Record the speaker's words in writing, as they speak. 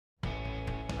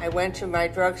I went to my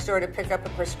drugstore to pick up a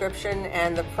prescription,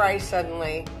 and the price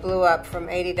suddenly blew up from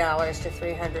 $80 to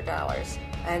 $300.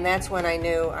 And that's when I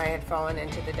knew I had fallen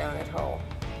into the donut hole.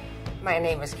 My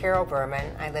name is Carol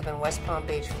Berman. I live in West Palm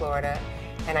Beach, Florida,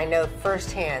 and I know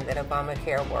firsthand that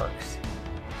Obamacare works.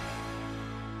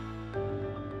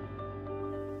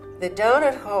 The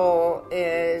donut hole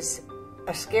is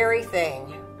a scary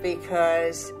thing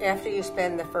because after you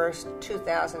spend the first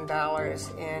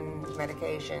 $2,000 in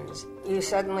medications, you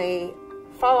suddenly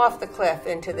fall off the cliff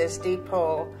into this deep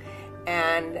hole,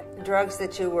 and drugs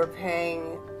that you were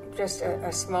paying just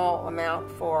a small amount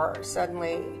for,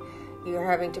 suddenly you're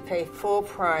having to pay full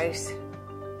price.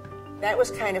 That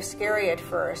was kind of scary at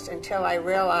first until I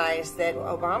realized that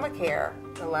Obamacare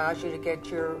allows you to get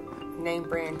your name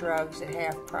brand drugs at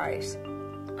half price.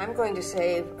 I'm going to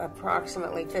save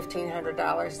approximately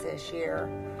 $1,500 this year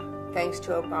thanks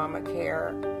to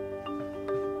Obamacare.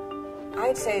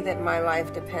 I'd say that my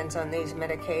life depends on these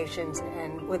medications,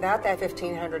 and without that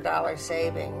 $1,500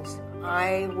 savings,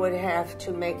 I would have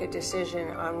to make a decision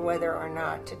on whether or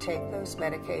not to take those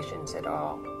medications at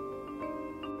all.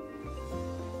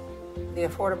 The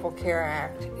Affordable Care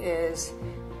Act is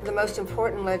the most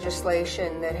important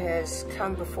legislation that has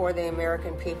come before the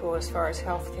American people as far as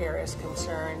health care is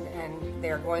concerned, and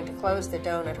they're going to close the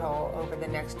donut hole over the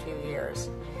next few years.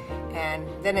 And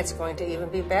then it's going to even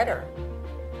be better.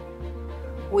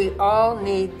 We all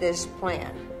need this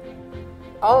plan.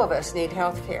 All of us need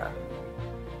health care.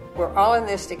 We're all in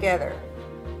this together.